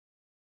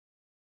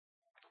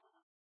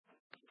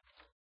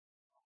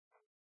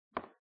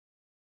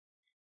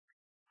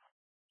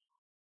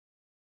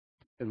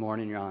Good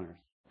morning, Your Honors,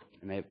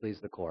 and may it please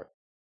the Court.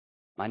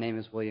 My name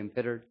is William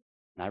Pittard,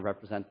 and I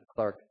represent the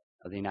Clerk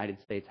of the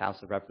United States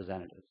House of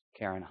Representatives,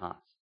 Karen Haas.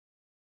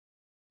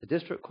 The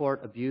District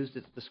Court abused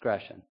its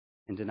discretion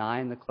in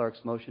denying the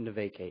Clerk's motion to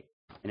vacate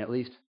in at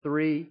least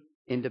three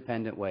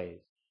independent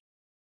ways.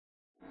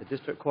 The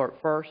District Court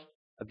first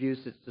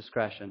abused its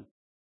discretion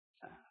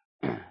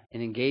in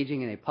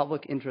engaging in a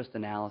public interest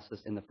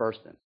analysis in the first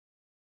instance.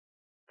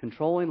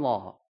 Controlling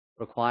law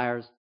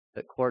requires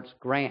that courts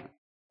grant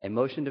a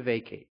motion to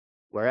vacate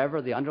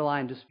wherever the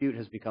underlying dispute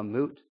has become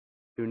moot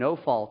through no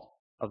fault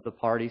of the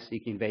party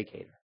seeking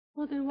vacator.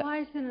 Well, then why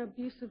is it an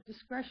abuse of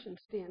discretion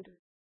standard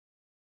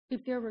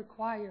if they're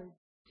required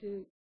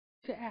to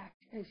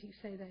act as you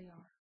say they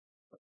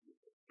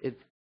are?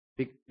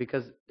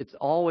 Because it's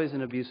always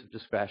an abuse of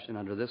discretion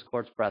under this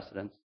Court's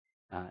precedents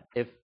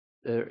if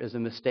there is a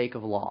mistake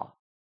of law.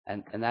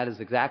 And that is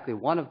exactly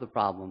one of the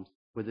problems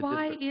with the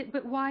district.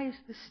 But why is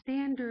the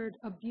standard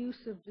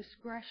abuse of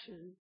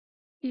discretion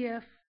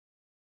if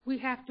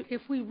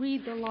we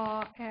read the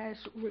law as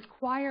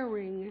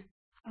requiring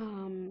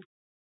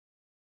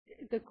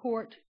the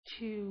court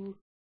to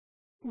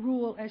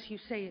rule as you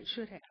say it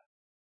should have?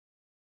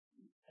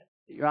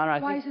 Your Honor,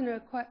 why isn't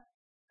it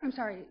I'm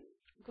sorry.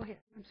 Go ahead.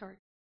 I'm sorry.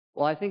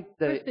 Well, I think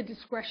that... Where does the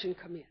discretion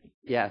come in?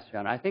 Yes, Your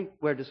Honor. I think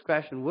where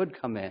discretion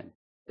would come in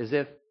is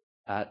if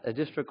a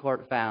district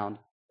court found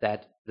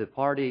that the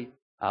party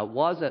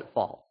was at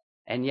fault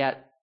and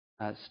yet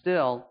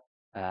still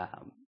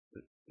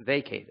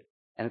vacated.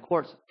 And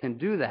courts can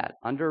do that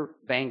under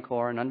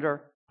Vancor and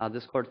under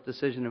this Court's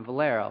decision in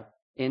Valero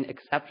in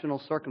exceptional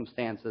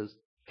circumstances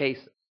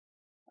cases.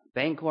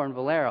 Vancor and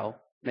Valero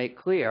make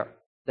clear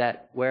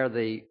that where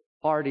the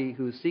party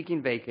who's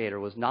seeking vacator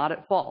was not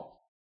at fault,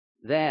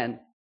 then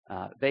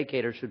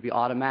vacator should be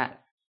automatic,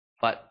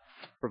 but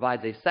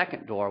provides a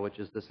second door, which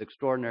is this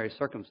extraordinary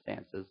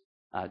circumstances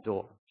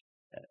door.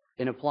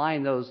 In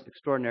applying those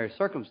extraordinary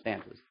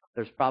circumstances,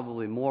 there's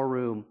probably more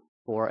room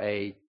for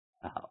a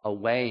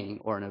weighing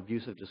or an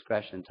abuse of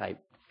discretion type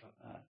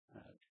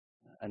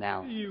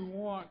analysis. Do you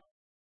want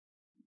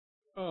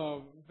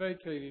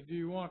vacated? Do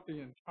you want the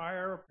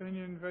entire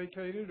opinion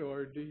vacated,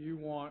 or do you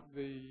want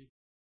the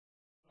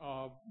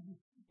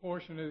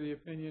portion of the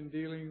opinion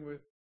dealing with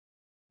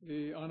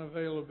the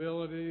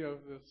unavailability of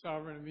the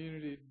sovereign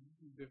immunity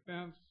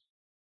defense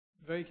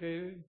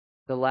vacated?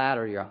 The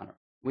latter, Your Honor.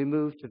 We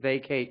moved to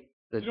vacate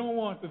the... You don't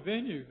want the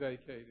venue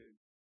vacated?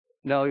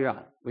 No, Your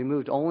Honor. We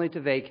moved only to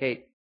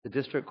vacate the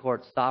district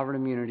court's sovereign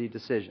immunity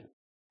decision.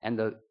 And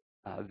the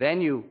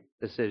venue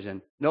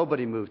decision,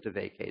 nobody moved to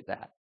vacate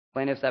that.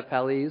 Plaintiffs'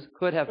 appellees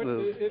could have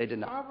moved. They did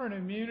not. The sovereign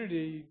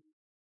immunity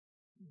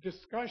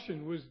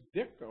discussion was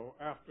dicta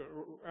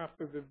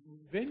after the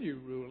venue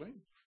ruling.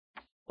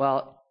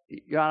 Well,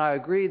 Your Honor, I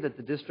agree that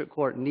the district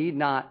court need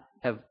not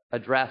have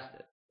addressed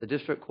it. The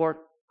district court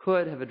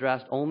could have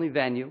addressed only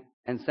venue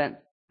and sent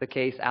the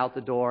case out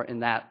the door in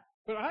that.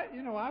 But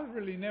I've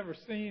really never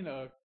seen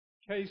a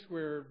case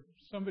where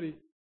somebody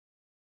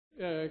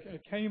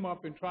came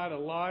up and tried to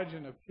lodge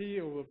an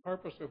appeal, the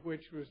purpose of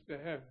which was to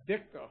have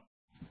dicta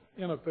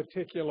in a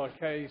particular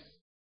case,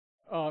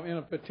 in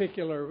a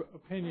particular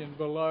opinion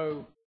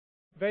below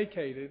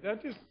vacated.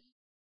 That just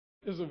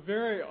is a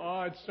very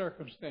odd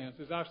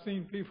circumstances. I've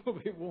seen people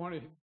that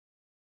wanted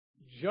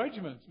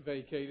judgments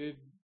vacated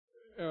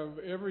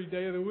every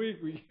day of the week.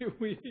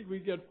 We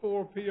get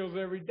 4 appeals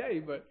every day,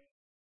 but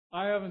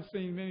I haven't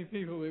seen many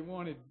people that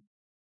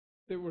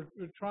were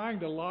trying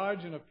to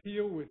lodge an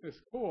appeal with this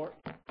court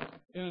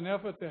in an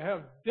effort to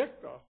have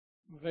dicta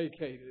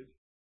vacated.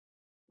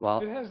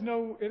 Well, it has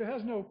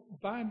no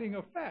binding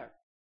effect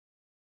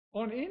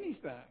on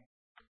anything.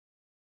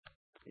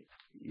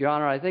 Your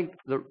Honor, I think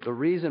the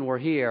reason we're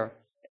here,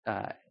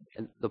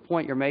 and the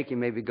point you're making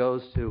maybe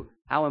goes to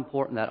how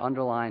important that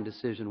underlying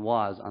decision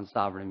was on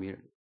sovereign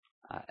immunity.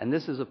 And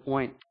this is a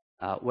point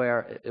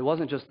where it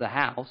wasn't just the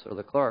House or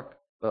the clerk,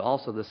 but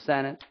also the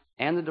Senate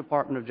and the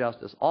Department of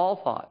Justice all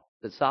thought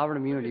that sovereign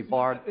immunity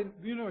barred.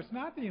 It's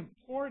not the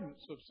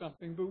importance of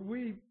something, but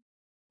we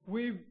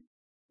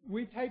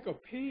take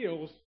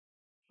appeals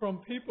from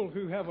people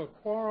who have a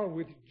quarrel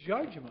with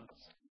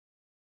judgments.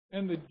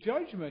 And the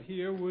judgment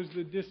here was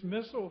the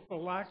dismissal for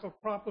lack of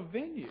proper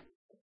venue.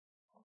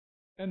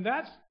 And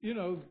that's,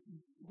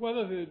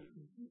 whether the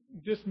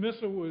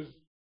dismissal was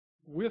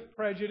with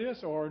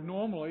prejudice or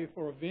normally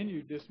for a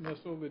venue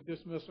dismissal, the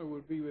dismissal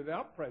would be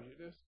without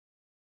prejudice.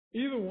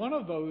 Either one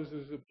of those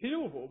is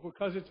appealable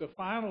because it's a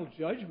final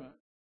judgment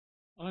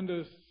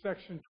under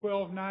Section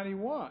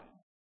 1291.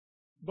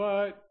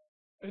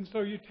 And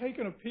so you take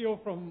an appeal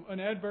from an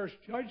adverse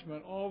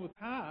judgment all the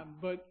time,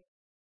 but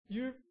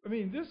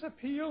this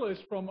appeal is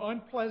from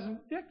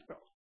unpleasant dicta.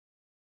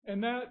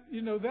 And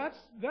that's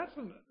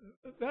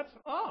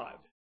odd.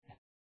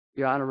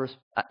 Your Honor,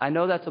 I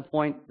know that's a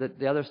point that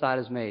the other side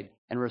has made.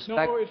 And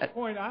No, it's a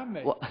point I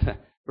made. Well,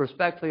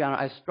 respectfully, Your Honor,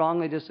 I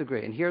strongly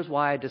disagree. And here's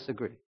why I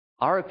disagree.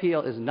 Our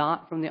appeal is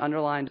not from the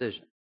underlying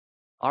decision.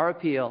 Our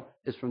appeal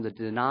is from the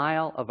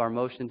denial of our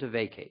motion to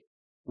vacate.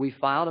 We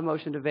filed a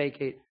motion to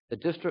vacate. The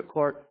district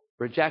court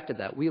rejected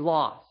that. We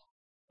lost.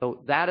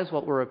 So that is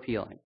what we're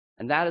appealing.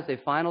 And that is a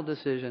final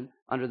decision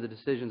under the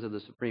decisions of the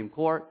Supreme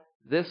Court,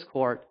 this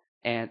court,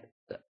 and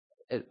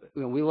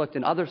we looked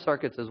in other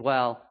circuits as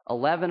well.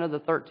 11 of the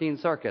 13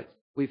 circuits,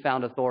 we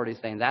found authority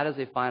saying that is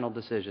a final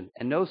decision,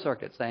 and no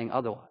circuit saying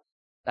otherwise.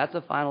 That's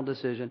a final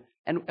decision,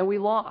 and we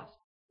lost.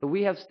 So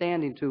we have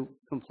standing to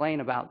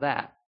complain about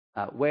that,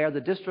 where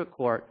the district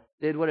court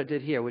did what it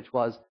did here, which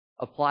was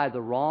apply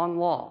the wrong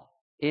law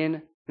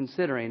in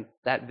considering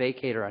that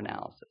vacator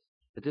analysis.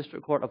 The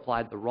district court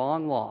applied the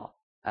wrong law,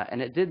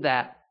 and it did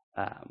that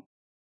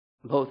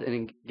both in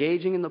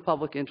engaging in the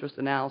public interest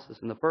analysis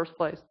in the first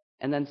place,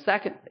 and then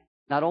secondly,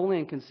 not only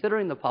in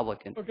considering the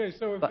public interest. Okay,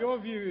 so if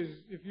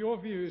your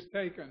view is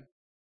taken,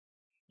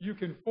 you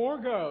can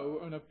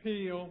forego an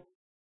appeal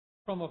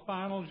from a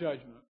final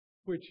judgment,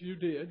 which you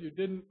did. You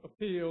didn't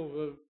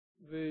appeal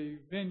the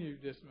venue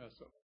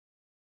dismissal.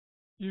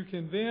 You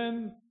can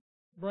then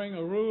bring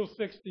a Rule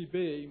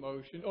 60B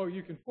motion, or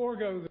you can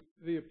forego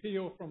the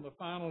appeal from the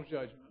final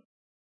judgment.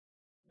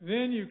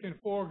 Then you can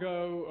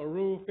forego a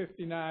Rule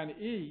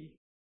 59E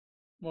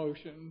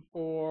motion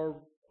for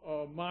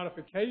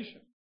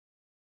modification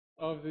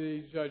of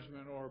the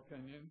judgment or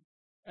opinion,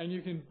 and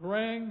you can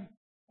bring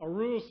a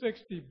Rule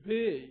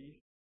 60B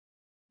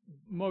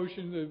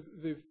motion,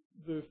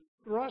 the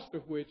thrust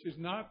of which is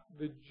not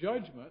the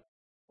judgment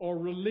or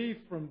relief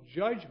from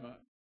judgment,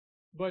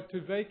 but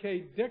to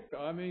vacate dicta.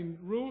 I mean,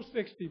 Rule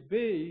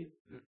 60B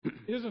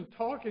isn't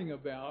talking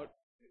about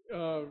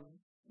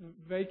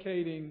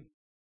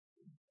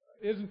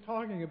isn't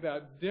talking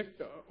about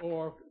dicta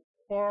or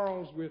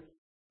quarrels with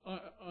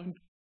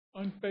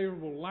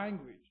unfavorable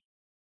language.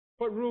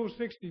 What Rule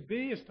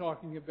 60B is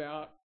talking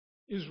about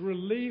is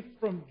relief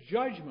from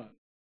judgment.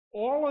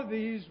 All of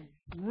these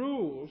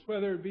rules,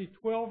 whether it be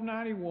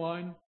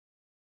 1291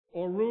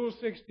 or Rule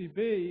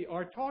 60B,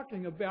 are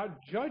talking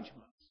about judgments.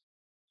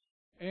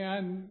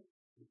 And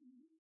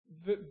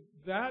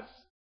that's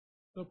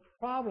the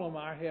problem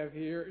I have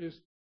here, is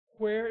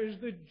where is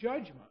the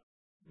judgment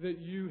that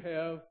you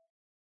have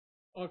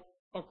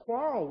a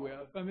quarrel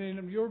with? I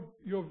mean,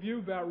 your view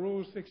about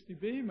Rule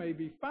 60B may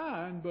be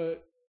fine,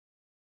 but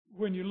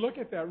when you look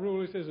at that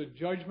rule, it says a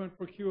judgment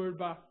procured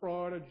by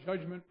fraud, a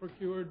judgment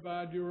procured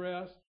by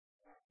duress.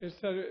 It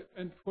said,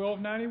 and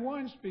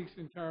 1291 speaks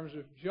in terms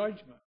of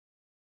judgment.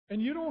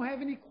 And you don't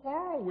have any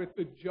quarrel with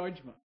the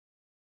judgment.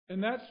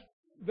 And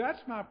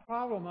that's my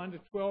problem under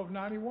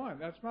 1291.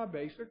 That's my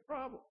basic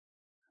problem.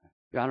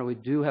 Your Honor, we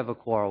do have a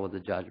quarrel with the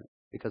judgment,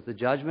 because the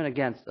judgment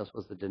against us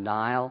was the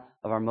denial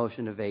of our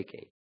motion to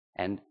vacate.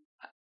 And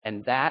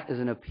that is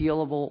an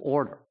appealable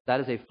order.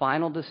 That is a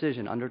final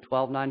decision under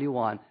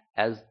 1291,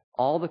 as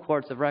all the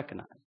courts have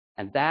recognized.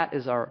 And that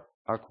is our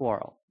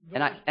quarrel.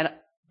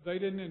 They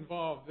didn't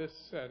involve this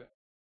setting.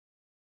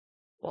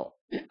 Well,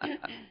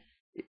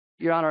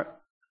 Your Honor,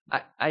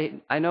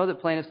 I know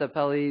that plaintiffs'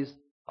 appellees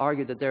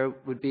argued that there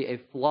would be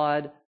a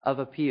flood of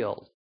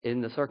appeals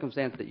in the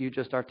circumstance that you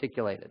just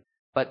articulated.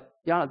 But,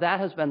 Your Honor, that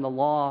has been the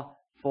law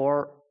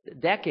for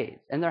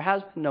decades, and there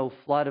has been no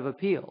flood of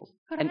appeals.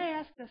 Could I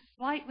ask a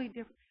slightly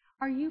different?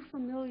 Are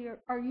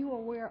you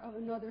aware of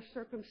another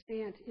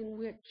circumstance in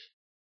which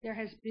there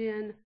has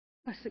been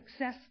a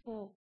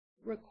successful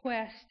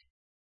request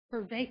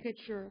for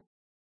vacature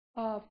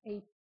of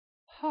a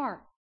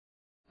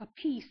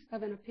piece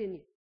of an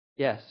opinion?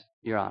 Yes,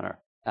 Your Honor.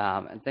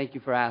 And thank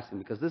you for asking,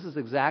 because this is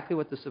exactly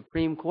what the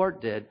Supreme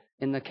Court did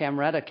in the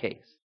Camreta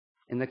case.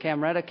 In the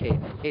Camreta case,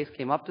 the case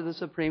came up to the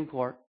Supreme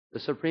Court. The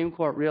Supreme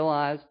Court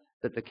realized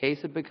that the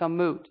case had become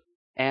moot.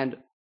 And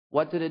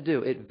what did it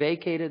do? It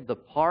vacated the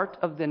part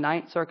of the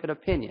Ninth Circuit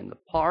opinion, the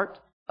part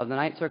of the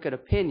Ninth Circuit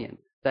opinion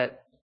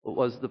that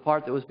was the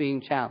part that was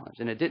being challenged.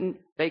 And it didn't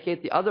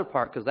vacate the other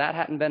part, because that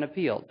hadn't been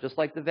appealed, just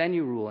like the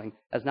venue ruling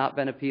has not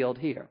been appealed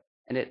here.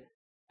 And it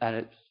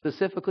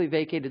specifically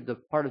vacated the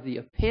part of the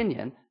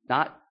opinion,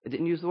 it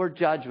didn't use the word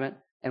judgment.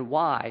 And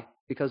why?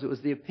 Because it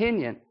was the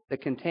opinion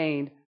that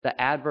contained the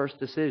adverse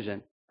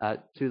decision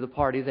to the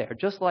party there.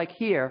 Just like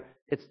here,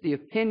 it's the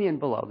opinion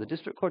below, the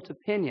district court's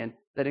opinion,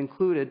 that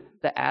included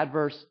the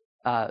adverse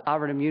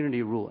sovereign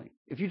immunity ruling.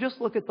 If you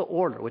just look at the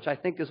order, which I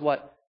think is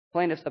what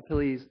plaintiffs'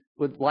 appellees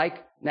would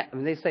like, I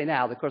mean, they say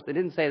now, of course, they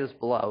didn't say this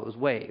below, it was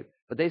waived,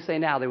 but they say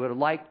now they would have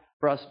liked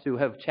for us to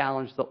have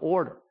challenged the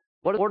order.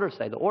 What does the order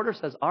say? The order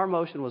says our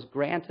motion was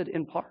granted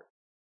in part.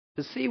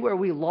 To see where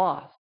we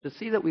lost, to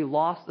see that we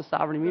lost the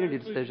sovereign immunity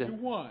decision.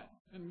 You won,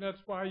 and that's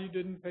why you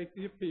didn't take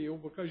the appeal,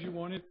 because you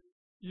wanted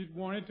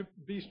to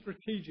be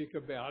strategic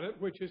about it,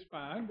 which is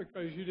fine,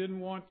 because you didn't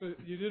want to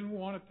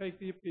take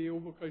the appeal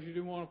because you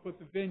didn't want to put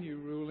the venue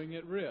ruling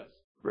at risk.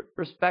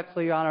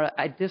 Respectfully, Your Honor,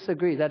 I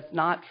disagree. That's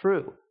not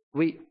true.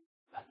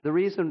 The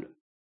reason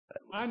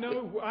I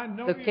know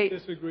you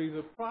disagree.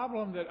 The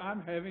problem that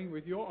I'm having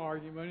with your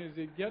argument is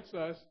it gets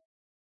us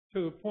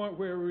to the point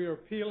where we are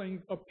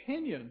appealing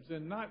opinions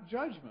and not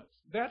judgments.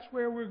 That's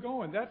where we're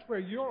going. That's where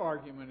your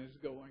argument is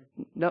going.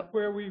 No.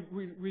 Where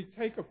we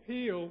take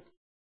appeal,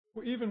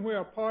 even where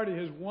a party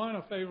has won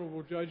a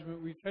favorable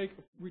judgment, we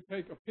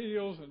take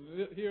appeals,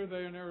 and here,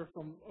 there, and there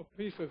from a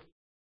piece of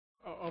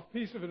a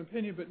piece of an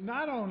opinion, but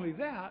not only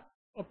that,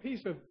 a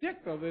piece of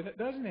dicta that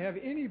doesn't have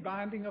any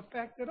binding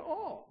effect at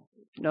all.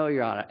 No,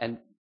 Your Honor. And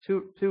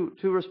two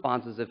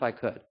responses, if I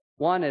could.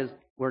 One is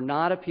we're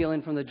not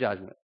appealing from the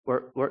judgment.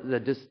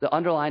 The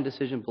underlying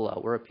decision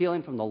below. We're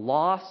appealing from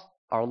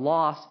our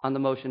loss on the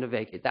motion to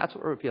vacate. That's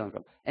what we're appealing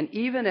from. And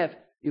even if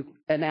you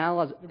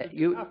analyze,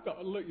 you have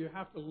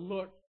to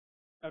look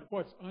at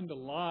what's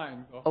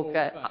underlying the whole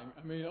thing.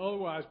 I mean,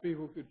 otherwise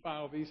people could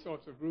file these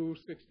sorts of Rule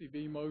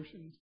 60B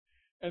motions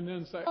and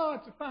then say, oh,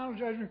 it's a final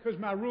judgment because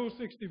my Rule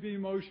 60B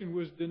motion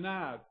was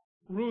denied.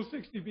 Rule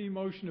 60B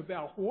motion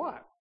about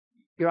what?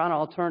 Your Honor,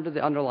 I'll turn to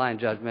the underlying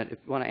judgment if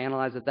you want to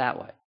analyze it that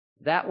way.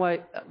 That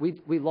way,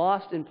 we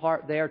lost in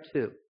part there,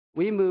 too.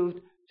 We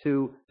moved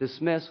to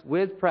dismiss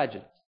with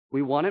prejudice.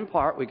 We won in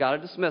part. We got a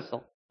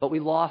dismissal, but we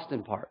lost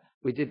in part.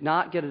 We did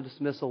not get a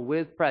dismissal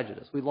with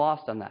prejudice. We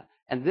lost on that.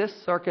 And this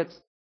circuit's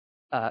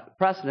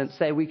precedents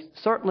say we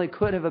certainly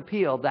could have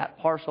appealed that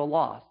partial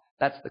loss.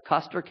 That's the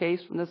Custer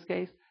case from this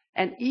case.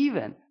 And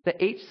even the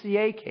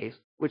HCA case,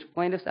 which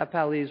plaintiffs'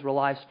 appellees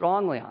rely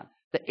strongly on.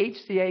 The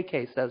HCA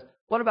case says,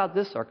 what about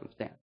this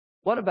circumstance?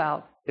 What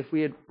about if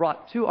we had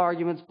brought two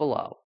arguments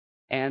below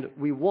and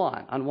we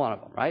won on one of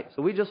them, right?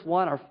 So we just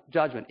won our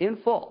judgment in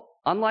full,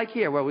 unlike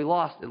here where we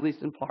lost at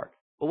least in part.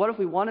 But what if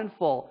we won in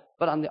full,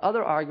 but on the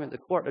other argument the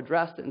court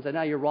addressed it and said,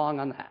 no, you're wrong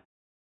on that.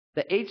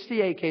 The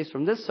HCA case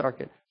from this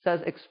circuit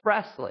says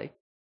expressly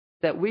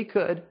that we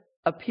could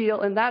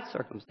appeal in that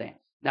circumstance.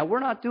 Now,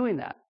 we're not doing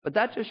that, but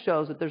that just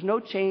shows that there's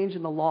no change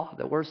in the law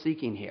that we're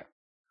seeking here.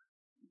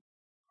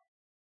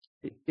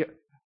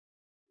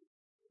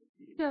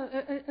 So,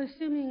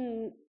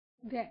 assuming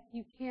that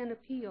you can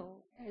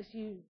appeal as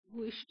you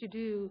wish to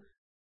do,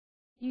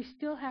 you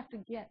still have to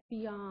get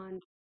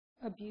beyond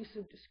abuse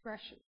of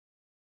discretion.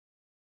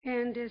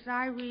 And as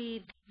I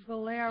read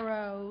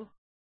Valero,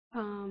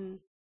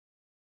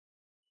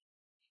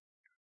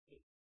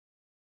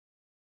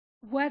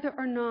 whether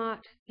or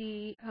not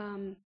the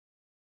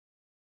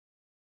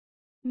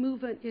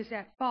movement is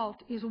at fault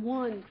is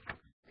one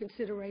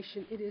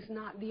consideration. It is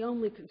not the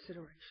only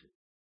consideration.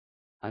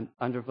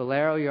 Under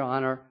Valero, Your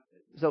Honor,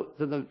 so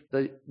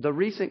the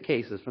recent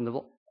cases from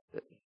the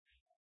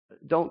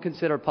don't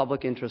consider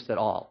public interest at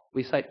all.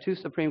 We cite two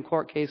Supreme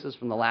Court cases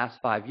from the last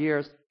 5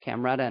 years,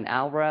 Camreta and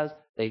Alvarez.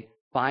 They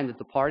find that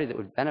the party that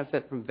would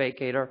benefit from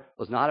vacator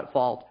was not at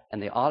fault,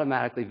 and they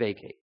automatically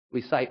vacate.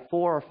 We cite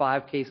 4 or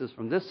 5 cases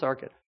from this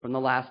circuit from the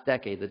last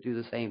decade that do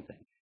the same thing.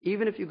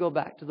 Even if you go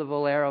back to the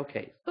Valero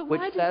case, but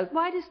which says...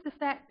 why does the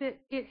fact that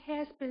it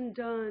has been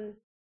done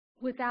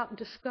without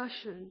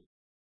discussion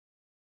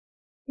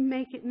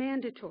make it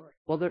mandatory?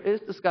 Well, there is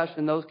discussion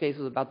in those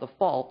cases about the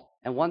fault,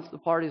 and once the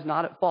party's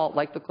not at fault,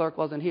 like the clerk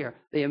wasn't here,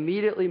 they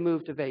immediately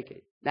move to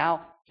vacate.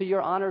 Now, to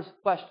Your Honor's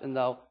question,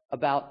 though,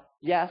 about,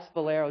 yes,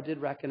 Valero did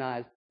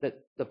recognize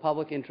that the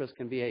public interest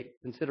can be a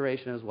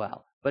consideration as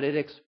well, but it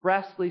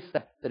expressly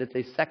said that it's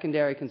a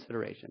secondary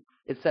consideration.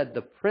 It said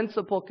the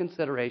principal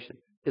consideration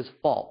is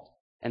fault.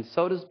 And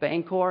so does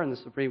Bancor in the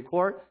Supreme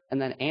Court,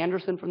 and then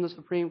Anderson from the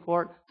Supreme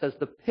Court says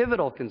the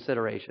pivotal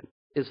consideration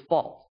is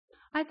fault.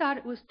 I thought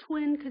it was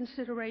twin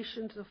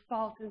considerations of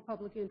fault and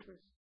public interest.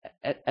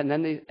 And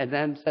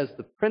then says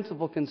the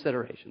principal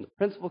consideration.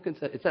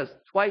 It says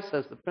twice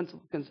says the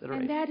principal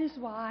consideration. And that is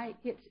why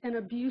it's an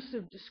abuse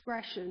of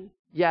discretion.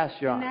 Yes,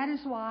 Your Honor. And that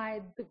is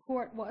why the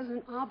court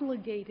wasn't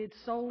obligated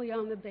solely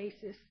on the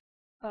basis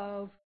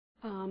of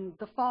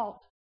the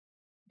fault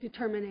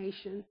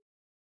determination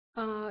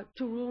to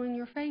rule in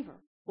your favor.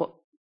 Well,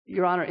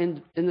 Your Honor,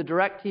 in the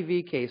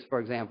DirecTV case, for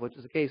example, which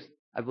is a case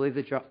I believe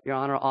that Your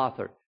Honor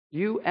authored,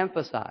 you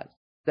emphasized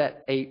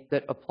that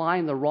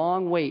applying the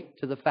wrong weight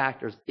to the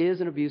factors is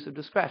an abuse of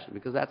discretion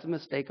because that's a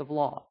mistake of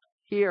law.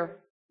 Here,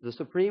 the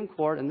Supreme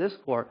Court and this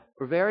court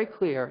were very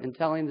clear in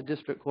telling the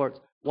district courts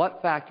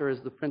what factor is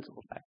the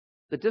principal factor.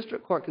 The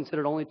district court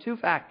considered only 2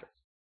 factors,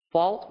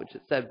 fault, which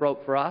it said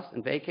broke for us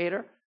and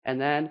vacator, and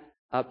then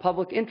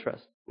public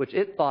interest, which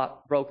it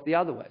thought broke the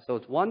other way. So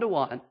it's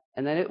 1-to-1,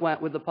 and then it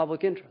went with the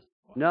public interest.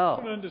 No,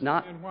 I don't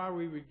understand why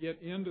we would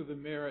get into the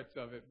merits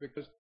of it,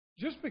 because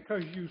just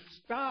because you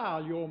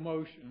style your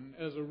motion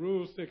as a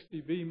Rule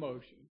 60B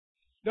motion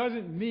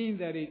doesn't mean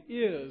that it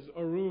is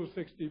a Rule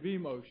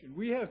 60B motion.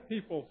 We have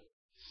people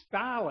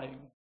styling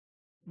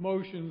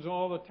motions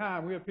all the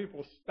time. We have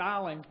people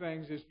styling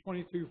things as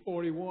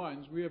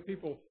 2241s. We have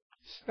people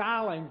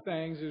styling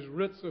things as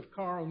writs of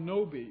coram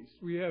nobis.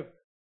 We have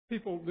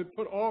people that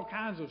put all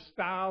kinds of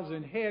styles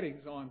and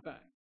headings on things.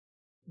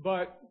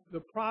 But the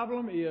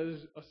problem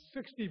is a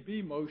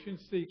 60B motion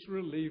seeks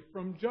relief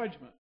from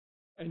judgment,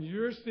 and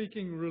you're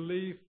seeking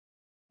relief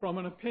from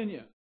an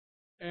opinion.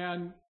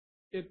 And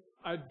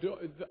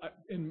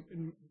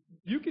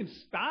you can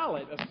style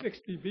it a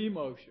 60B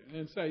motion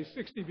and say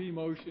 60B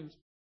motions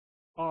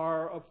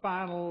are a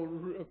final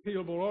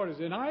appealable orders.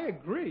 And I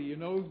agree,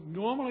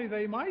 normally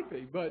they might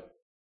be, but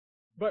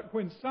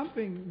when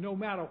something, no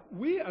matter,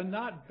 we are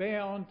not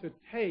bound to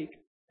take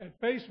at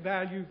face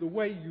value the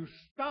way you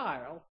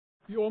style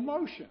your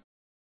motion.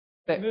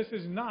 And this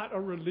is not a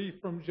relief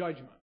from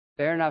judgment.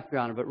 Fair enough,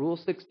 Your Honor, but Rule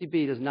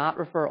 60B does not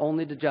refer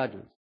only to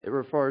judgments. It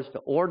refers to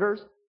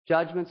orders,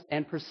 judgments,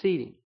 and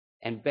proceedings.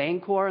 And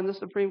Bancorp in the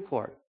Supreme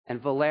Court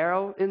and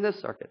Valero in this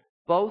circuit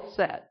both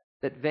said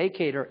that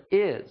vacator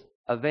is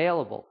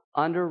available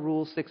under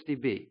Rule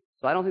 60B.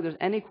 So I don't think there's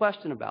any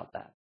question about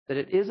that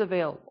it is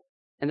available.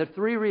 And there are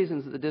three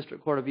reasons that the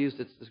district court abused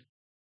its discretion.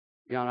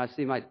 Your Honor, I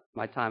see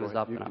my time is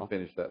up. You can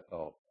finish that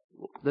thought.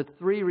 The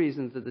three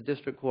reasons that the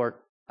district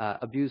court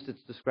abused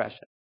its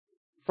discretion.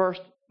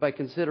 First, by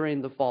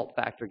considering the fault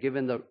factor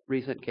given the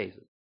recent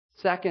cases.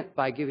 Second,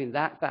 by giving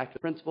that factor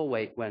principal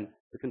weight when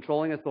the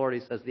controlling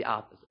authority says the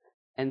opposite.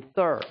 And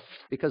third,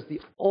 because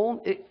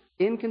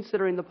in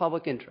considering the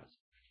public interest,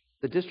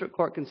 the district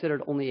court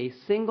considered only a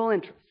single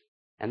interest,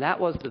 and that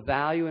was the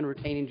value in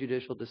retaining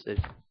judicial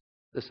decisions.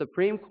 The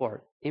Supreme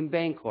Court in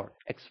Bancorp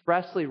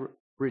expressly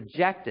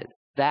rejected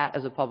that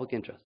as a public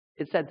interest.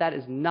 It said that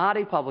is not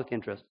a public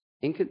interest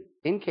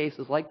in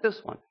cases like this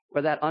one,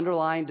 where that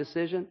underlying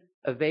decision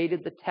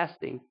evaded the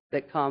testing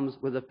that comes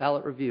with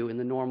appellate review in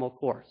the normal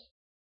course.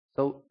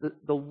 So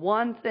the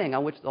one thing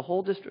on which the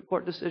whole district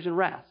court decision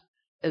rests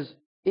is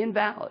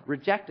invalid,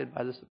 rejected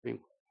by the Supreme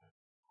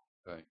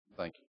Court. Okay,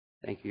 thank you.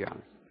 Thank you, Your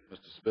Honor.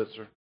 Mr.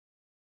 Spitzer?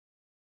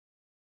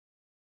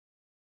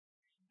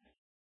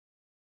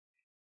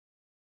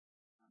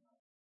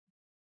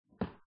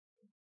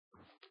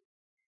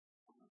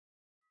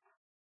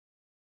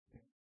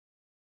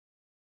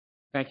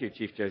 Thank you,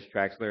 Chief Judge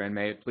Traxler, and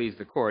may it please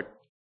the Court.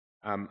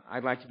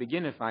 I'd like to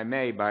begin, if I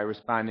may, by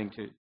responding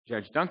to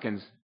Judge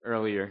Duncan's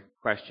earlier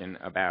question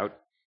about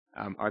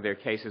are there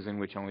cases in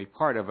which only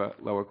part of a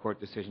lower court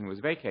decision was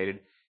vacated?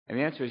 And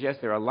the answer is yes,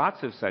 there are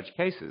lots of such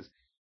cases,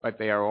 but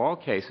they are all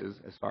cases,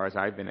 as far as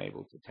I've been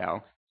able to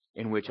tell,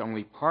 in which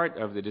only part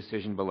of the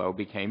decision below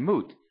became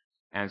moot.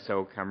 And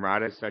so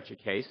Camrata is such a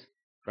case.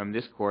 From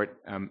this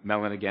court,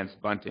 Mellon against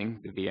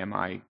Bunting, the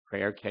VMI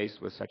prayer case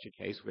was such a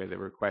case where the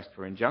request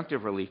for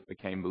injunctive relief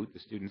became moot. The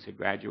students had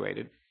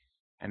graduated,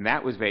 and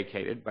that was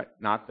vacated, but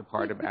not the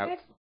part about...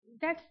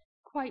 That's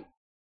quite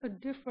a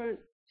different...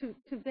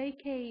 To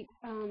vacate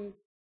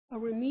a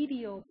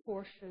remedial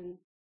portion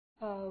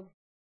of...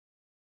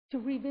 To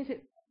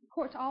revisit...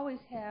 Courts always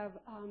have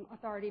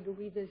authority to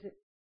revisit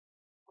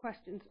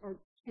questions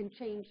and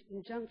change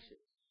injunctions.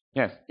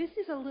 Yes. This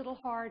is a little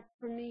hard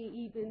for me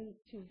even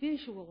to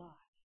visualize,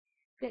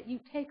 that you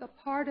take a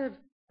part of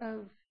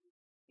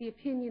the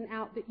opinion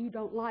out that you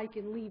don't like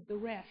and leave the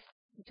rest.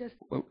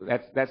 Well,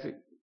 that's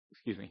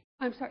excuse me.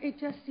 I'm sorry, it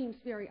just seems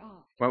very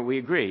odd. Well, we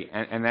agree,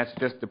 and that's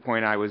just the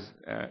point I was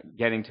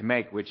getting to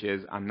make, which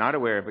is I'm not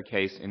aware of a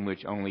case in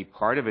which only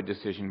part of a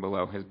decision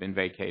below has been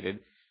vacated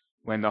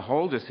when the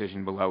whole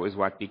decision below is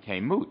what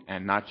became moot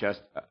and not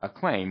just a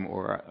claim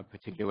or a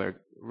particular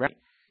right.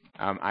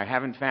 I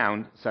haven't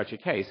found such a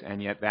case,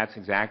 and yet that's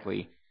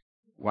exactly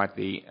what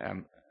the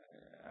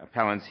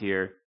appellants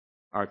here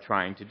are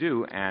trying to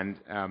do. And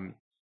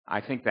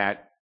I think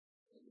that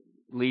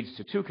leads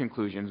to two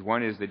conclusions.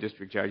 One is the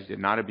district judge did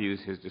not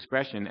abuse his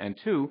discretion, and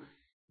two,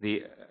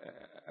 the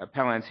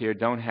appellants here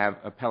don't have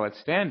appellate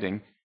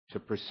standing to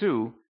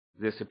pursue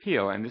this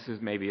appeal. And this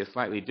is maybe a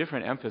slightly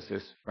different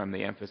emphasis from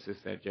the emphasis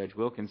that Judge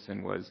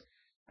Wilkinson was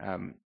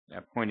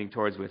pointing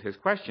towards with his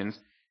questions.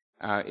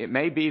 It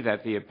may be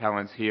that the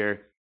appellants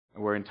here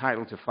were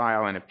entitled to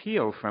file an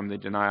appeal from the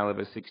denial of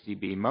a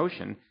 60B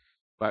motion,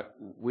 but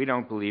we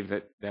don't believe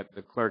that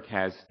the clerk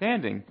has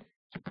standing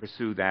to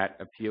pursue that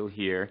appeal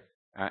here.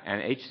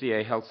 And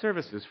HCA Health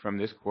Services from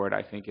this court,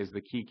 I think, is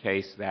the key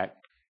case that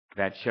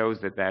shows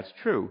that that's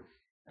true.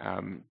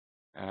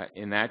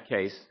 In that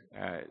case,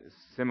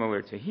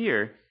 similar to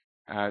here,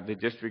 the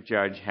district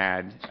judge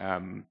had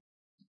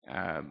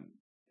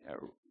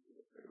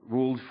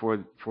ruled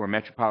for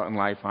Metropolitan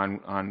Life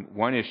on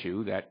one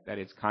issue, that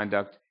its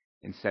conduct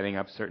in setting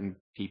up certain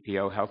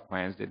PPO health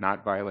plans did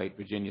not violate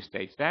Virginia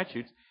state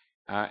statutes,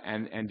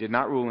 and did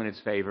not rule in its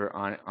favor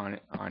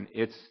on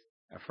its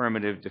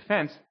affirmative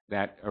defense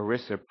that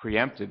ERISA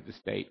preempted the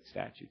state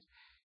statutes.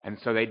 And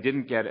so they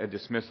didn't get a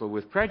dismissal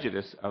with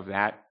prejudice of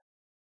that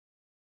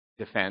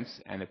defense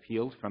and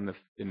appealed from the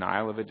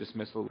denial of a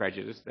dismissal with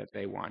prejudice that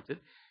they wanted.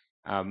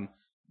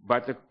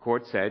 But the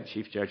court said,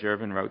 Chief Judge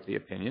Irvin wrote the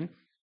opinion,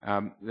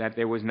 that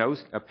there was no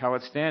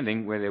appellate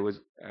standing where there was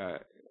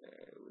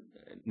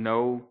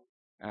no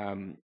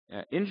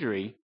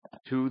injury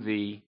to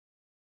the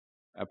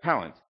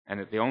appellant, and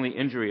that the only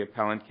injury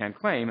appellant can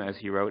claim, as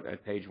he wrote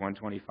at page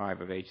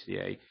 125 of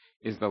HCA,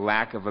 is the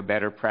lack of a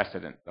better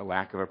precedent, the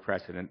lack of a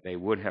precedent they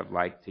would have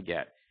liked to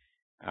get.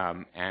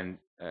 And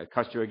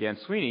Custer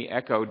against Sweeney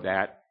echoed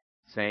that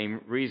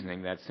same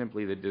reasoning, that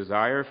simply the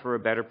desire for a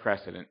better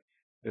precedent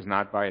does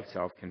not by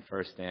itself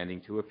confer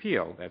standing to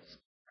appeal. That's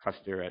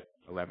Custer at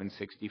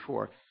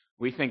 1164.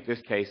 We think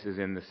this case is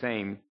in the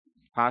same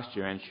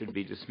posture and should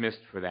be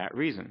dismissed for that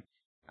reason.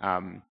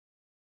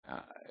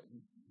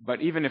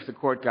 But even if the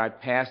court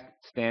got past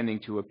standing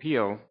to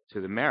appeal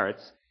to the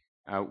merits,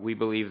 we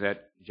believe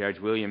that Judge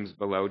Williams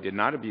below did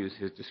not abuse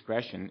his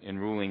discretion in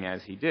ruling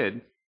as he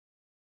did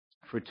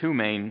for two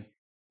main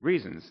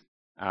reasons.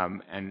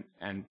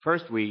 And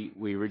first, we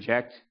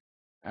reject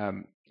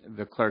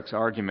the clerk's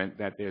argument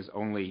that there's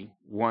only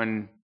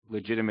one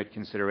legitimate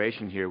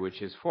consideration here,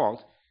 which is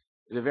fault.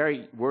 The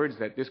very words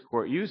that this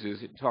court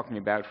uses, talking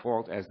about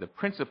fault as the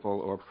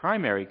principal or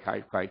primary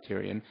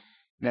criterion,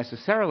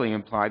 necessarily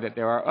imply that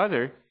there are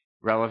other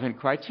relevant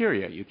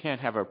criteria. You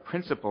can't have a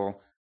principal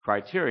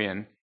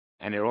criterion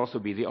and it also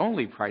be the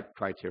only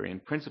criterion.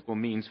 Principal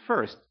means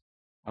first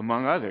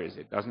among others.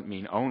 It doesn't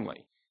mean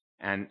only.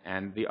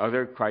 And the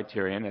other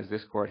criterion, as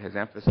this court has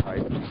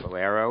emphasized in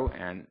Valero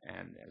and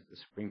as the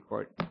Supreme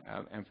Court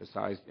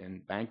emphasized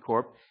in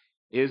Bancorp,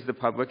 is the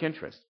public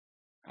interest.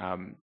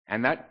 And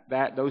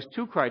those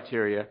two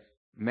criteria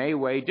may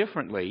weigh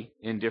differently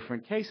in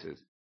different cases.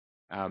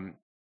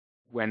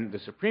 When the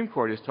Supreme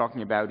Court is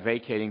talking about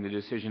vacating the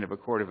decision of a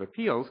court of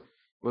appeals,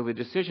 well, the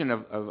decision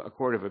of a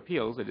court of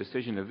appeals, the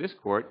decision of this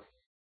court,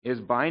 is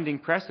binding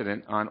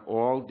precedent on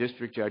all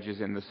district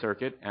judges in the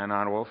circuit and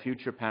on all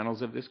future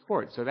panels of this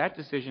court. So that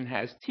decision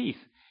has teeth.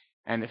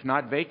 And if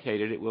not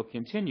vacated, it will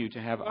continue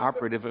to have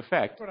operative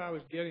effect. That's what I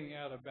was getting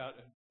at about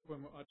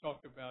when I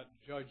talked about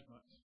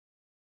judgments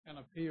and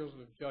appeals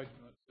of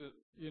judgments.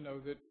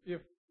 That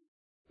if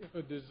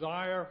a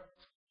desire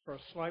for a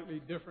slightly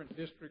different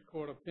district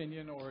court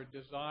opinion or a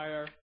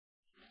desire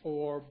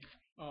for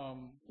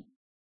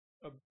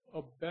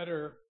a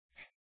better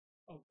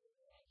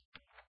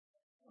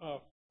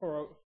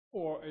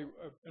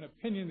an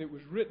opinion that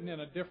was written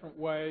in a different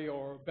way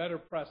or a better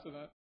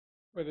precedent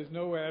where there's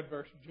no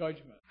adverse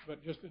judgment,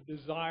 but just a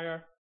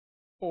desire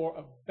for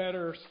a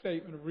better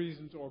statement of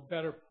reasons or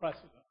better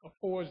precedent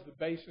affords the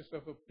basis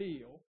of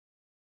appeal,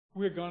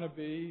 we're going to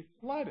be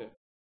flooded.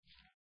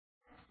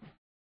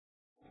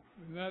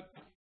 And that,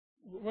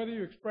 whether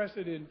you express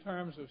it in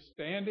terms of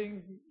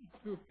standing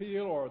to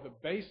appeal or the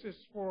basis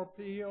for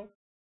appeal,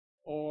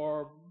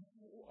 or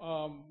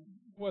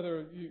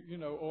whether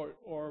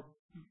or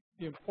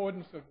the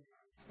importance of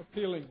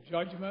appealing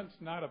judgments,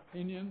 not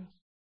opinions.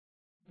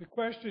 The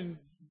question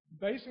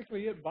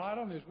basically at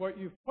bottom is what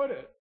you put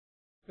it,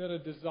 that a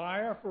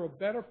desire for a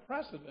better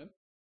precedent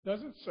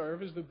doesn't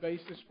serve as the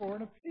basis for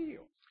an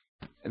appeal.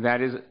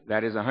 That is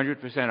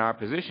 100% our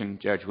position,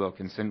 Judge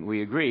Wilkinson.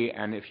 We agree.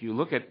 And if you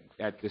look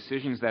at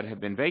decisions that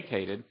have been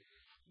vacated,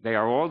 they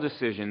are all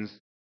decisions,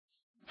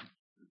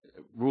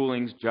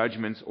 rulings,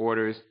 judgments,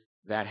 orders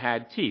that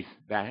had teeth,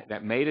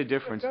 that made a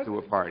difference to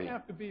a party.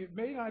 It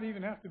may not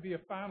even have to be a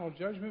final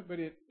judgment, but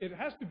it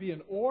has to be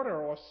an order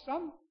or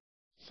some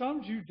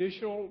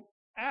judicial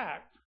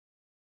act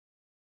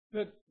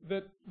that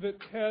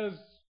has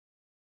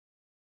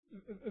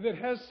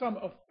some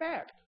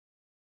effect.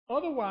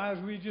 Otherwise,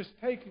 we just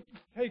take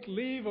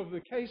leave of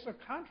the case of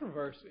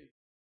controversy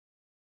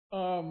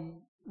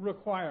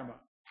requirement,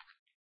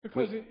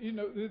 because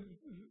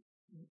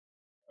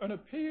an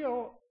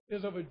appeal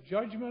is of a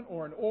judgment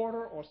or an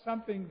order or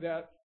something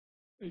that,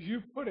 as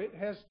you put it,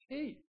 has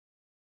teeth.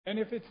 And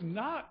if it's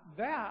not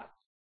that,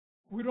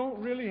 we don't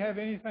really have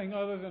anything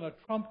other than a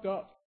trumped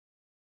up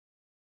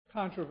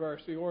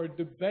controversy or a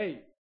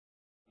debate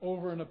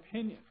over an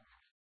opinion.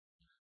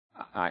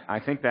 I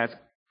think that's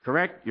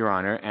correct, Your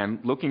Honor.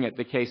 And looking at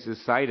the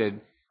cases cited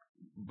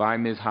by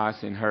Ms.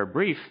 Haas in her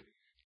brief,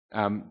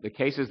 the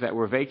cases that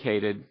were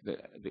vacated,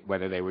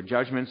 whether they were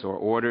judgments or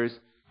orders,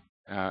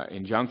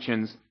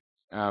 injunctions,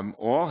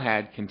 all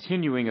had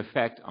continuing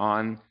effect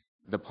on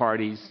the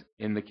parties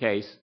in the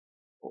case,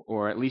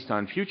 or at least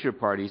on future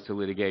parties to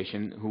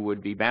litigation who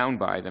would be bound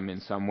by them in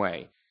some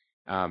way.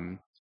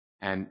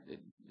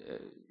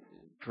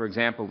 For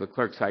example, the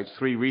clerk cites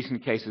 3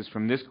 recent cases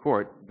from this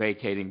court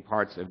vacating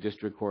parts of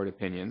district court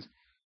opinions,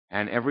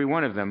 and every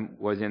one of them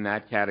was in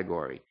that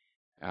category,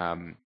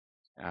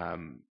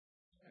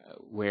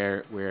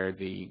 where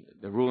the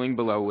ruling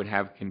below would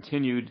have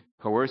continued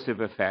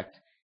coercive effect.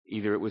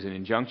 Either it was an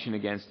injunction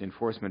against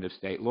enforcement of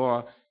state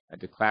law, a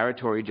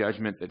declaratory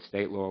judgment that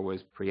state law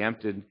was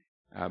preempted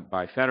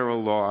by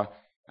federal law.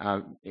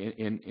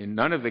 In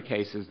none of the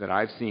cases that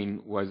I've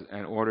seen was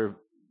an order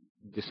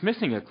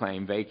dismissing a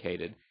claim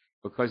vacated,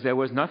 because there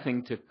was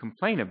nothing to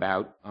complain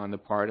about on the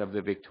part of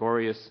the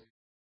victorious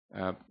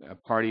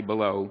party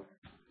below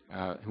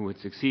who had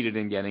succeeded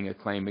in getting a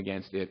claim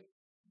against it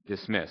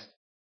dismissed.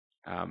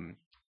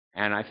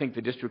 And I think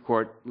the district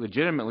court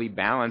legitimately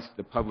balanced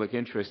the public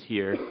interest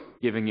here,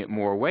 giving it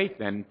more weight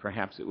than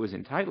perhaps it was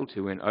entitled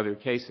to in other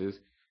cases,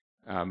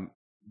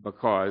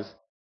 because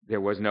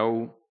there was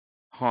no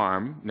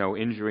harm, no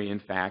injury, in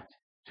fact,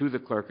 to the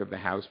clerk of the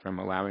House from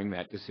allowing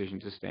that decision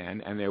to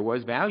stand. And there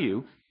was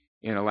value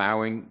in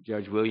allowing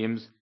Judge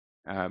Williams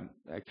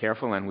a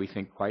careful and we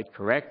think quite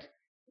correct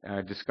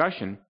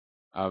discussion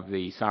of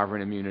the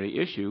sovereign immunity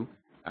issue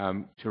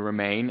to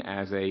remain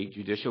as a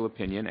judicial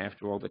opinion.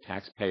 After all, the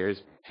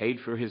taxpayers paid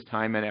for his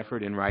time and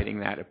effort in writing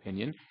that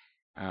opinion.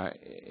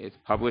 It's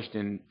published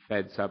in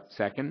Fed Sup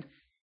Second.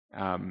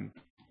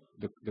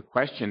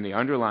 The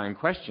underlying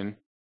question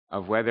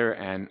of whether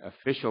an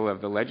official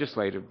of the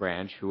legislative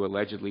branch who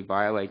allegedly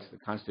violates the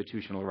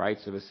constitutional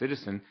rights of a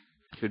citizen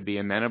should be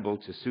amenable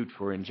to suit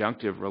for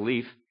injunctive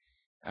relief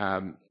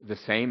the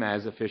same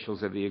as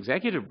officials of the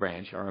executive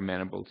branch are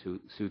amenable to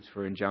suits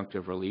for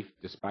injunctive relief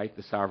despite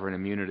the sovereign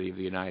immunity of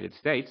the United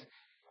States,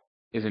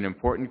 is an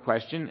important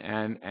question,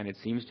 and it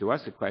seems to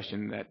us a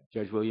question that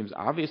Judge Williams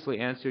obviously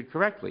answered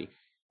correctly.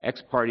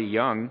 Ex parte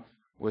Young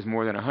was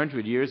more than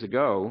 100 years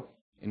ago,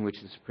 in which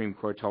the Supreme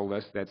Court told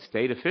us that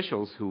state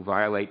officials who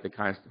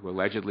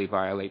allegedly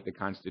violate the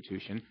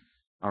Constitution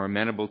are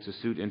amenable to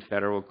suit in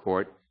federal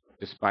court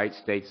despite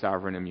state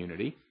sovereign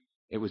immunity.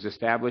 It was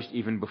established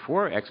even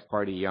before Ex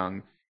parte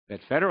Young that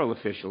federal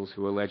officials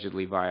who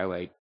allegedly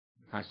violate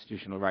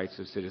constitutional rights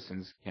of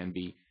citizens can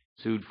be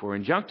sued for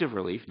injunctive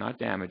relief, not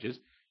damages,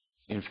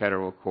 in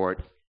federal court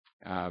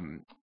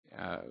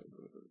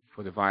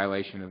for the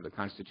violation of the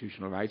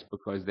constitutional rights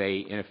because they,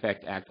 in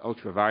effect, act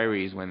ultra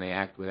vires when they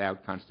act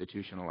without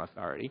constitutional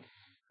authority.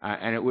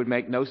 And it would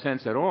make no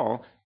sense at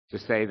all to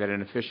say that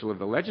an official of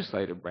the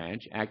legislative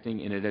branch acting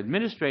in an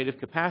administrative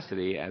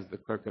capacity, as the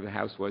clerk of the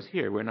House was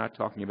here — we're not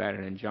talking about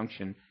an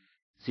injunction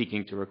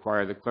seeking to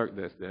require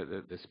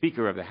the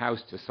Speaker of the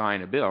House to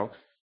sign a bill.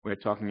 We're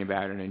talking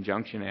about an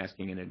injunction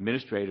asking an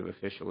administrative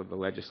official of the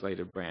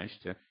legislative branch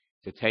to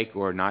take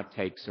or not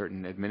take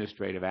certain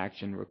administrative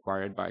action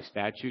required by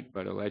statute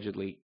but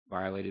allegedly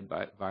violating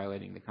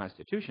the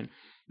Constitution.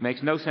 It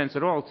makes no sense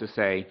at all to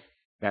say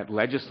that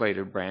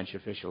legislative branch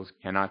officials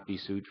cannot be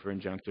sued for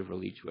injunctive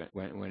relief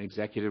when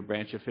executive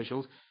branch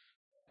officials,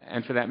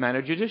 and for that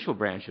matter, judicial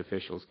branch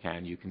officials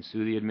can. You can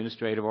sue the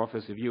administrative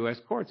office of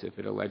U.S. courts if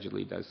it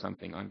allegedly does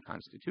something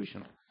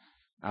unconstitutional.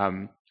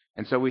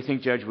 And so we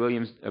think Judge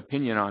Williams'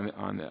 opinion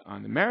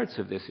on the merits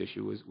of this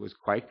issue was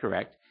quite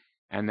correct,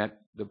 and that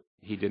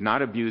he did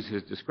not abuse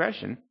his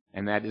discretion,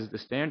 and that is the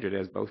standard,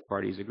 as both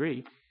parties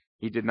agree.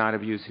 He did not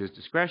abuse his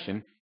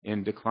discretion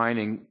in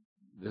declining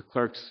the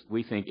clerk's,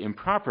 we think,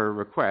 improper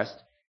request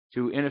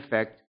to, in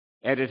effect,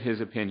 edit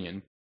his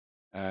opinion,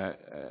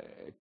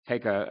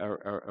 take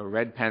a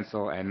red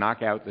pencil and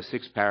knock out the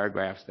 6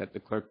 paragraphs that the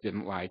clerk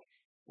didn't like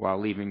while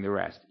leaving the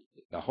rest.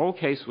 The whole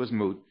case was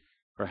moot.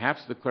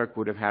 Perhaps the clerk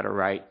would have had a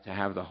right to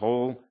have the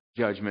whole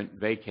judgment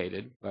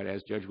vacated, but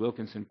as Judge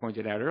Wilkinson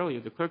pointed out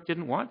earlier, the clerk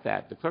didn't want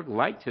that. The clerk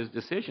liked his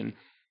decision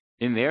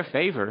in their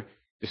favor,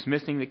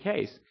 dismissing the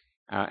case.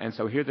 And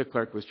so here the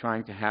clerk was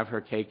trying to have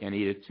her cake and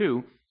eat it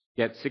too,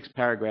 get 6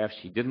 paragraphs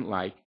she didn't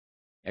like,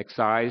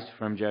 excised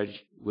from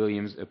Judge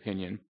Williams'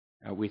 opinion.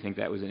 We think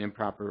that was an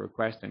improper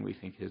request, and we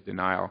think his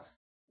denial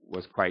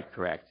was quite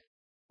correct.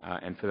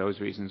 And for those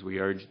reasons, we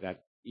urge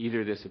that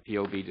either this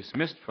appeal be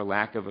dismissed for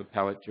lack of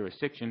appellate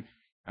jurisdiction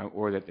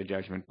or that the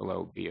judgment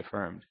below be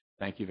affirmed.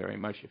 Thank you very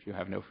much. If you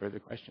have no further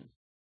questions.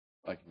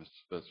 Thank you, Mr.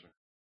 Spitzer.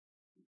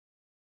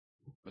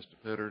 Mr.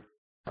 Pittard,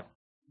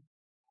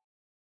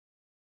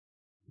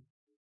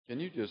 can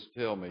you just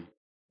tell me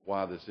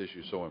why this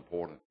issue is so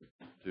important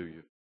to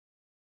you?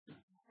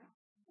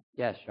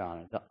 Yes, Your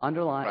Honor. The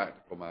underlying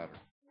Practical matter.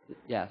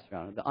 Yes, Your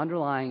Honor. The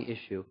underlying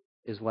issue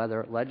is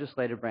whether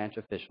legislative branch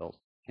officials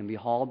can be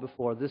hauled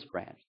before this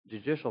branch, the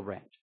judicial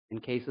branch, in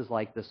cases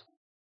like this.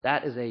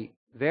 That is a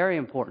very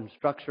important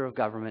structure of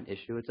government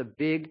issue. It's a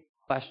big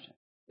question.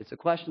 It's a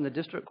question the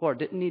district court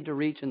didn't need to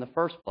reach in the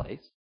first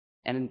place,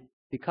 and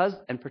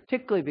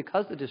particularly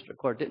because the district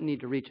court didn't need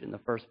to reach it in the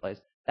first place,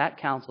 that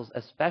counsels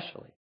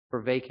especially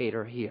for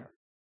vacator here.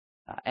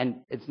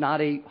 And it's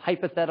not a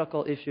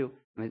hypothetical issue.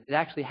 I mean, it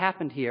actually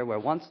happened here, where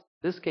once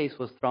this case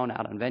was thrown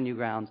out on venue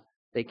grounds,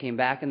 they came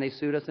back and they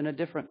sued us in a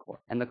different court.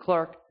 And the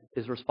clerk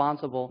is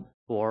responsible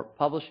for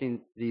publishing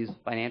these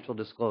financial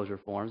disclosure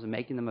forms and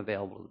making them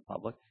available to the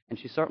public, and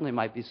she certainly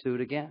might be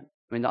sued again.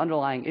 I mean, the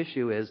underlying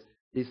issue is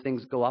these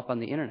things go up on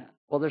the internet.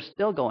 Well, they're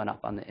still going up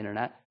on the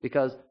internet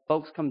because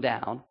folks come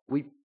down.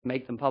 We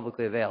make them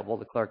publicly available,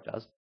 the clerk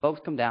does. Folks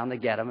come down, they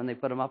get them, and they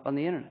put them up on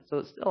the internet. So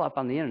it's still up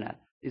on the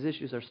internet. These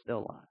issues are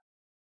still live.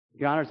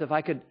 Your Honors, if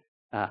I could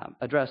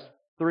address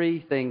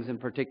 3 things in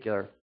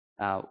particular.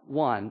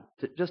 One,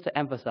 just to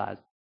emphasize,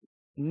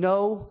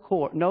 no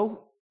court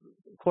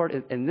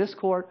in this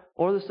court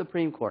or the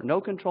Supreme Court, no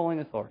controlling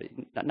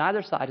authority,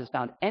 neither side has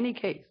found any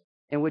case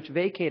in which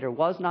vacator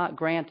was not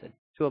granted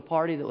to a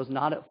party that was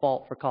not at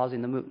fault for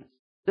causing the mootness.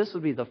 This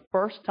would be the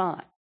first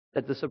time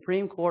that the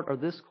Supreme Court or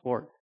this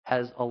court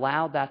has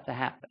allowed that to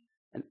happen.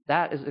 And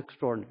that is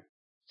extraordinary.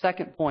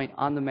 Second point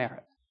on the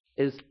merits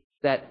is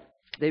that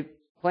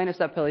plaintiffs'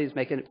 appellees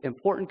make an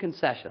important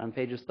concession on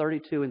pages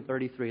 32 and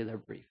 33 of their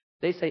brief.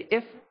 They say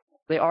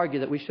they argue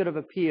that we should have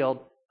appealed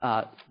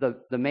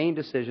the main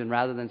decision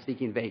rather than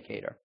seeking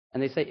vacator.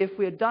 And they say if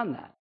we had done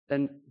that,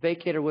 then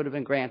vacator would have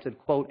been granted,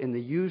 quote, in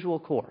the usual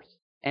course,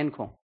 end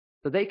quote.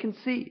 So they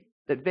concede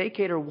that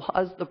vacator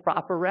was the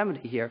proper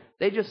remedy here.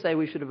 They just say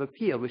we should have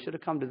appealed. We should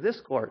have come to this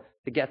court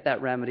to get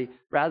that remedy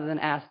rather than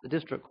ask the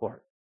district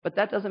court. But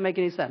that doesn't make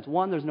any sense.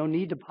 1, there's no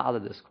need to bother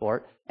this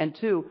court. And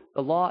 2,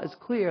 the law is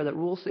clear that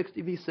Rule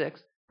 60b-6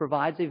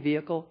 provides a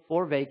vehicle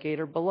for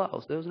vacator below.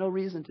 So there's no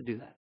reason to do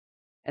that.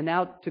 And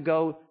now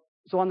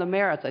so on the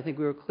merits, I think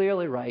we were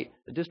clearly right.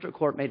 The district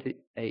court made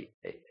a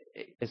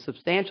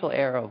substantial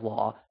error of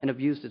law and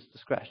abused its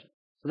discretion.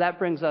 So that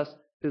brings us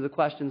to the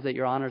questions that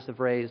Your Honors have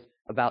raised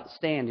about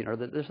standing, or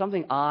that there's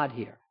something odd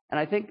here. And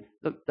I think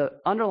the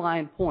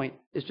underlying point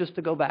is just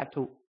to go back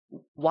to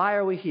why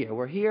are we here?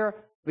 We're here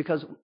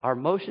because our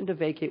motion to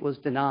vacate was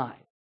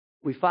denied.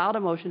 We filed a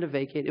motion to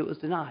vacate. It was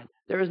denied.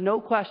 There is no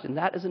question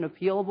that is an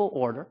appealable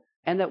order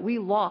and that we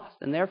lost,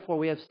 and therefore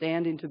we have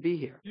standing to be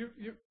here.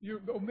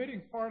 You're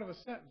omitting part of a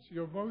sentence,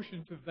 your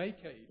motion to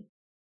vacate.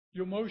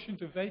 Your motion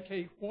to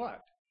vacate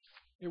what?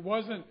 It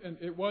wasn't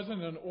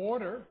an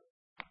order.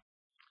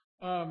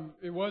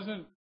 It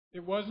wasn't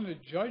a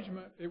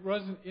judgment. It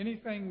wasn't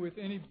anything with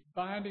any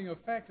binding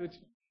effect.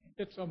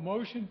 It's a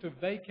motion to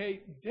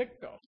vacate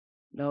dicta.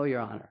 No,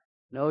 Your Honor.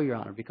 No, Your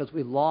Honor, because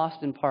we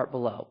lost in part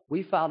below.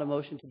 We filed a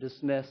motion to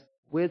dismiss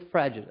with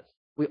prejudice.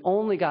 We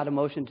only got an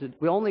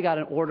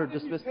order to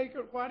dismiss.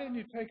 Why didn't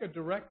you take a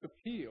direct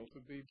appeal to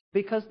be?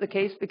 Because the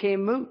case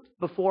became moot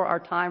before our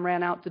time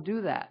ran out to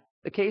do that.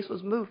 The case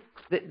was moot.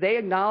 They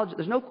acknowledged,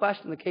 there's no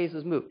question the case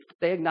is moot.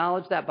 They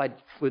acknowledged that by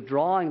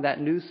withdrawing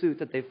that new suit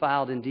that they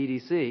filed in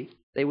DDC.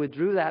 They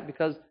withdrew that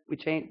because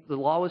the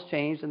law was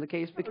changed and the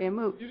case became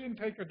moot. You didn't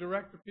take a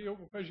direct appeal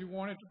because you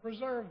wanted to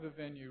preserve the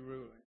venue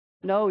ruling.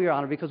 No, Your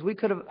Honor, because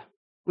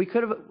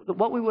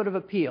what we would have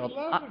appealed. You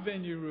love the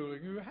venue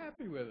ruling. You were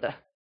happy with it.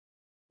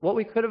 What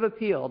we could have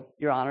appealed,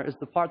 Your Honor, is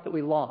the part that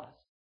we lost,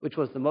 which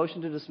was the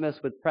motion to dismiss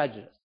with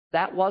prejudice.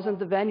 That wasn't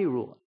the venue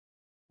ruling.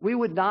 We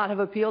would not have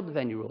appealed the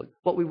venue ruling.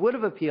 What we would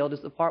have appealed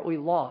is the part we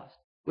lost,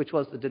 which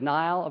was the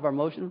denial of our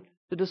motion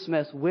to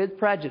dismiss with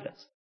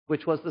prejudice,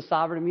 which was the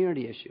sovereign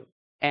immunity issue.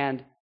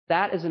 And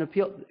that is an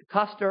appeal.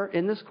 Custer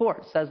in this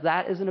court says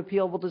that is an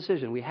appealable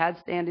decision. We had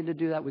standing to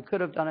do that. We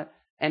could have done it.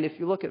 And if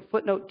you look at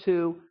footnote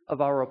 2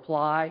 of our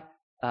reply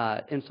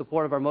in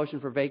support of our motion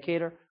for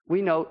vacator,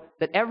 we note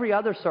that every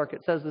other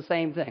circuit says the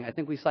same thing. I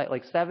think we cite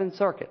like 7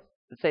 circuits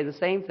that say the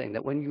same thing,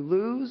 that when you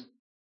lose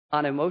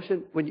on a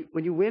motion, when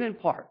you win in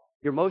part,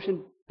 your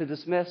motion to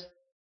dismiss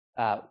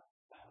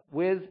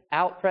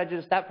without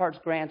prejudice, that part's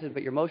granted,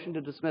 but your motion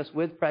to dismiss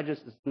with prejudice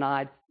is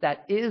denied.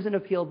 That is an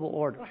appealable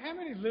order. Well, how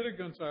many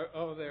litigants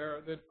are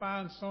there that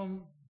find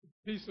some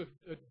piece of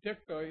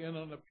dicta in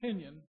an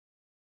opinion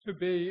to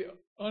be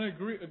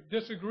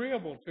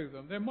disagreeable to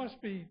them? There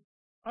must be,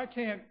 I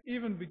can't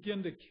even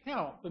begin to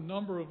count the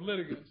number of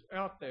litigants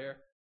out there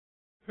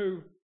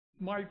who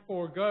might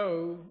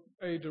forego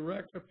a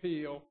direct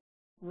appeal,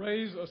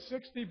 raise a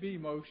 60B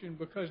motion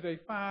because they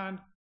find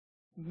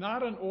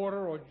not an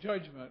order or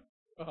judgment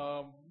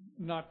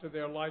not to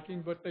their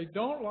liking, but they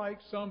don't like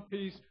some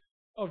piece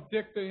of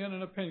dicta in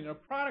an opinion. A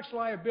products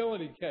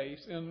liability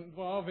case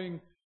involving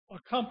a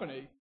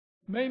company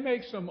may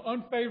make some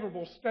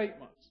unfavorable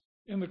statements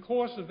in the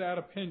course of that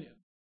opinion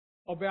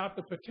about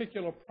the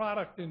particular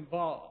product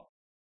involved.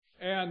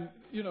 And,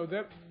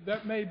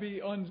 that may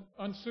be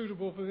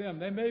unsuitable for them.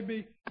 They may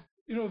be,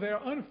 they're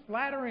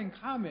unflattering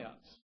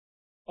comments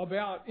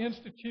about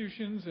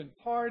institutions and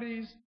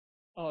parties,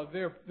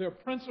 their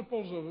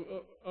principles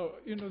of,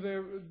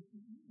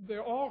 there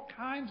are all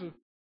kinds of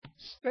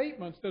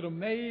statements that are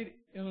made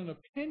in an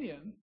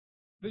opinion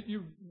that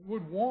you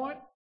would want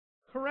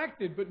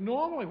corrected. But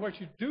normally what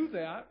you do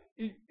that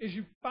is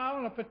you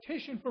file a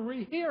petition for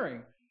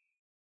rehearing.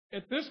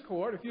 At this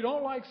court, if you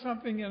don't like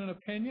something in an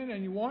opinion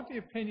and you want the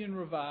opinion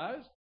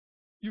revised,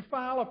 you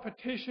file a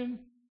petition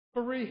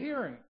for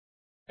rehearing.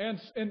 And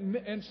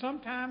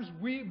sometimes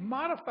we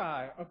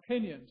modify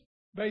opinions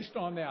based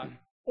on that.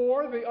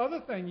 Or the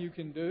other thing you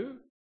can do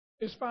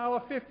is file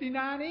a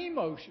 59E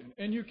motion,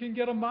 and you can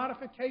get a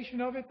modification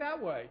of it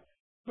that way.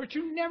 But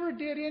you never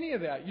did any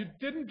of that. You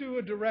didn't do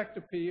a direct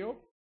appeal.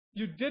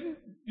 You didn't,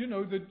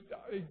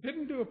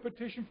 didn't do a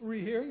petition for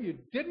rehearing. You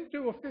didn't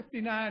do a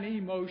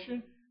 59E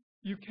motion.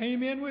 You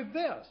came in with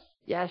this.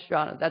 Yes, Your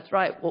Honor, that's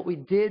right. What we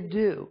did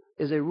do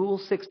is a Rule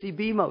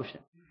 60B motion,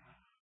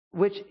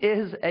 which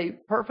is a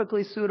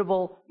perfectly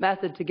suitable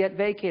method to get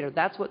vacator.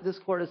 That's what this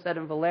court has said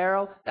in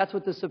Valero. That's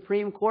what the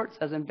Supreme Court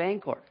says in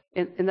Bancorp.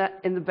 In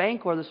the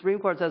Bancorp, the Supreme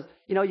Court says,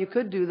 you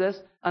could do this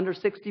under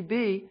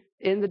 60B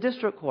in the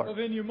district court. Well,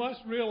 then you must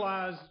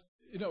realize,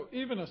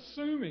 even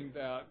assuming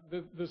that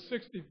the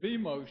 60B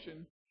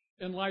motion,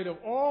 in light of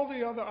all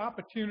the other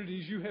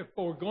opportunities you have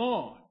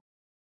foregone,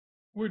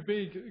 would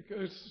be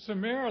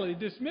summarily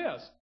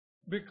dismissed,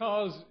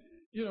 because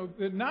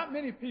there are not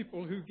many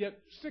people who get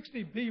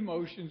 60B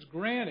motions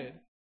granted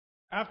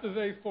after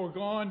they've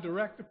foregone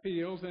direct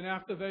appeals and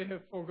after they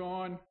have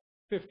foregone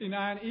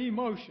 59E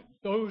motions.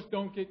 Those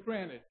don't get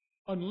granted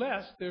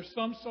unless there's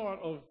some sort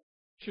of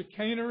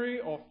chicanery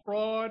or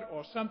fraud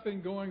or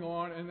something going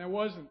on, and there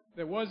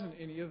wasn't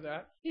any of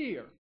that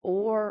here.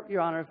 Or,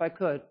 Your Honor, if I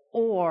could,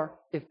 or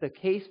if the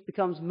case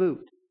becomes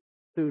moot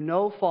through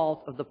no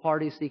fault of the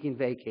party seeking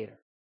vacator,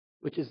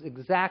 which is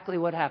exactly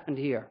what happened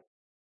here.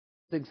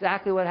 It's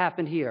exactly what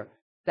happened here.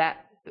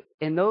 That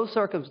in those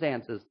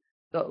circumstances,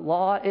 the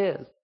law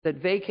is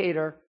that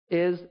vacator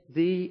is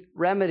the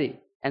remedy.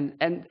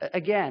 And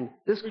again,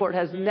 this court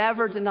has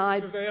never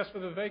denied. You could have asked for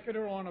the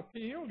vacator on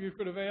appeal. You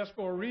could have asked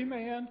for a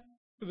remand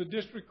to the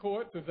district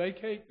court to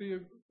vacate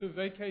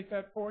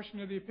that portion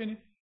of the opinion.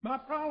 My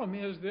problem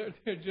is there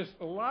are just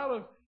a lot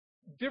of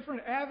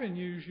different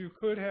avenues you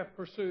could have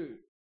pursued.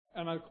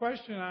 And a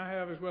question I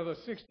have is whether a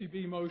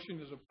 60B motion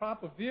is a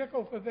proper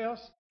vehicle for this,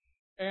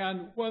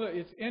 and whether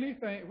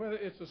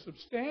it's a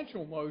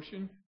substantial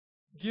motion,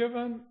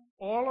 given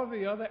all of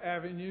the other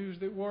avenues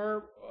that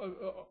were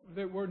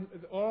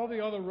all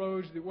the other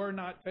roads that were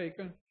not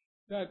taken,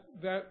 that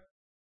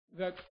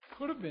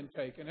could have been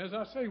taken. As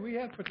I say, we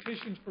had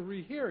petitions for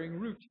rehearing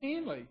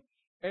routinely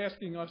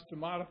asking us to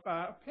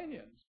modify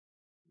opinions.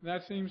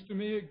 That seems to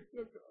me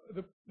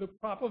the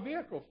proper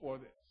vehicle for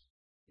this.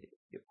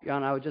 Your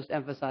Honor, I would just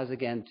emphasize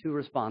again two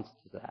responses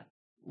to that.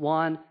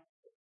 One,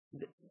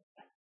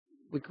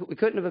 we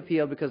couldn't have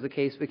appealed because the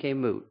case became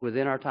moot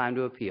within our time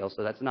to appeal,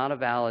 so that's not a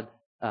valid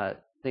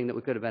thing that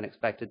we could have been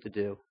expected to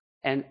do.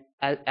 And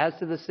as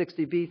to the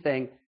 60B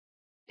thing,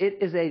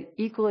 it's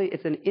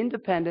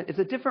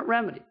a different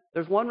remedy.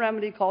 There's one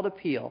remedy called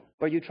appeal,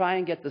 where you try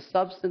and get the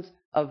substance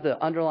of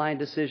the underlying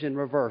decision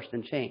reversed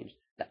and changed.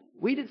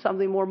 We did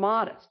something more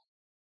modest.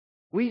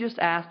 We just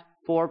asked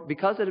for,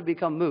 because it had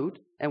become moot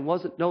and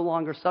wasn't no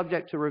longer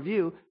subject to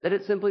review, that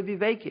it simply be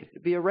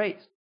vacated, be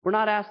erased. We're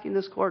not asking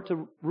this court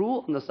to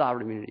rule on the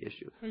sovereign immunity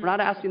issue. We're not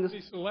asking this.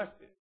 Be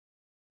selected.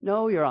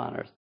 No, Your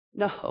Honors.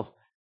 No.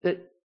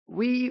 That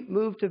we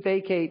moved to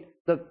vacate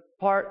the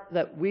part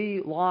that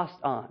we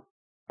lost on,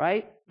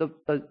 right?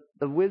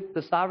 With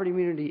the sovereign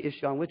immunity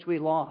issue on which we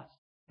lost.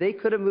 They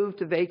could have moved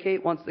to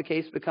vacate once the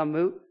case became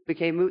moot,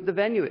 the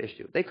venue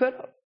issue. They could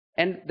have.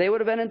 And they would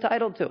have been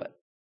entitled to it.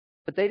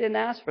 But they didn't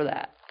ask for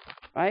that,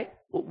 right?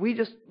 What we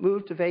just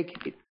moved to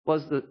vacate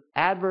was the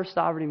adverse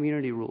sovereign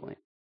immunity ruling.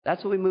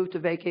 That's what we moved to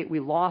vacate. We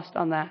lost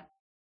on that.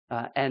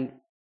 And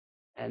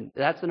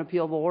that's an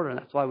appealable order, and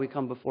that's why we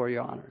come before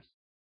Your Honors.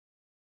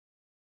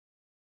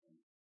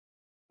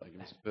 Thank you,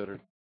 Mr. Pittard.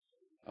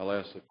 I'll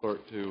ask the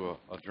clerk to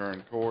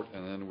adjourn court,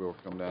 and then we'll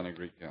come down and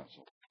greet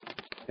counsel.